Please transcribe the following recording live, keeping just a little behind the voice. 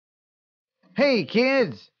Hey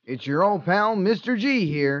kids, it's your old pal Mr. G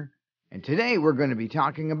here, and today we're going to be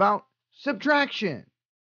talking about subtraction.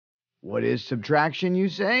 What is subtraction, you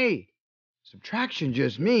say? Subtraction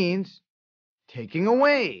just means taking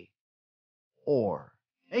away or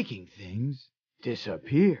making things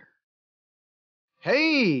disappear.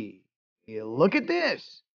 Hey, look at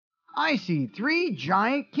this. I see 3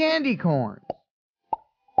 giant candy corns.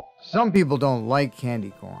 Some people don't like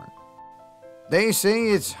candy corn. They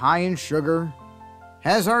say it's high in sugar,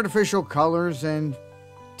 has artificial colors, and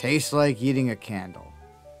tastes like eating a candle.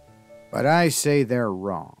 But I say they're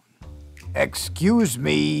wrong. Excuse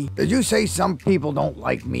me, did you say some people don't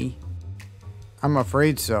like me? I'm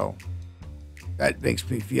afraid so. That makes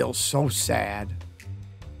me feel so sad.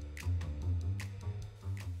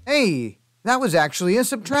 Hey, that was actually a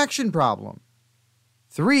subtraction problem.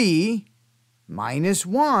 3 minus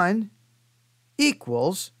 1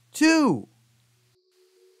 equals 2.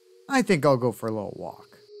 I think I'll go for a little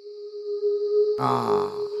walk. Ah,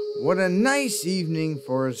 what a nice evening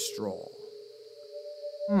for a stroll.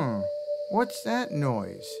 What's that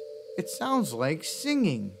noise? It sounds like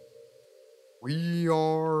singing. We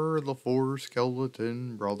are the 4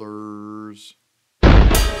 skeleton brothers.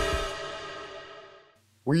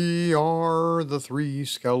 We are the 3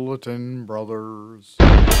 skeleton brothers.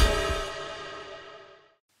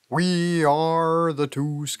 We are the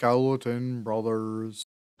 2 skeleton brothers.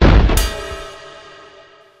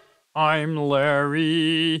 I'm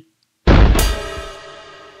Larry.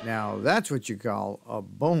 Now that's what you call a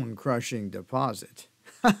bone-crushing deposit.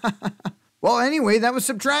 Well, anyway, that was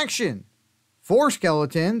subtraction. 4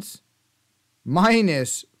 skeletons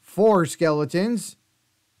minus 4 skeletons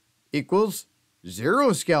equals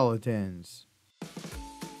 0 skeletons.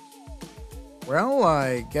 Well,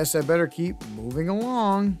 I guess I better keep moving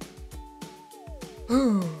along.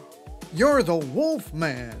 You're the wolf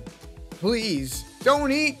man. Please,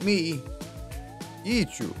 don't eat me.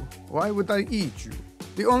 Eat you? Why would I eat you?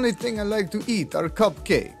 The only thing I like to eat are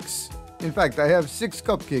cupcakes. In fact, I have 6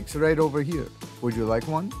 cupcakes right over here. Would you like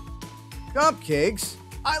one? Cupcakes?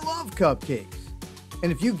 I love cupcakes.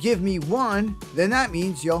 And if you give me 1, then that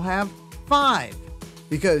means you'll have 5.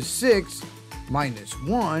 Because 6 minus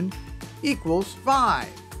 1 equals 5.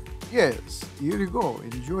 Yes, here you go.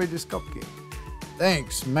 Enjoy this cupcake.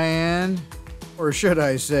 Thanks, man. Or should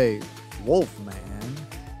I say, wolf man.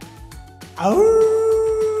 Ow!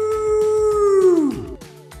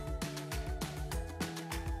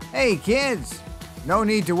 Hey kids, no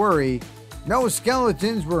need to worry. No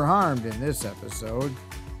skeletons were harmed in this episode.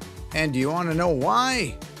 And do you want to know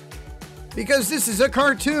why? Because this is a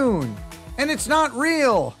cartoon, and it's not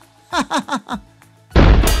real.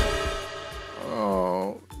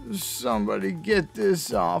 Oh, somebody get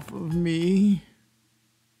this off of me.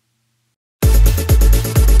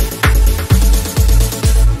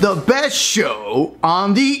 The best show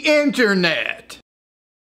on the internet.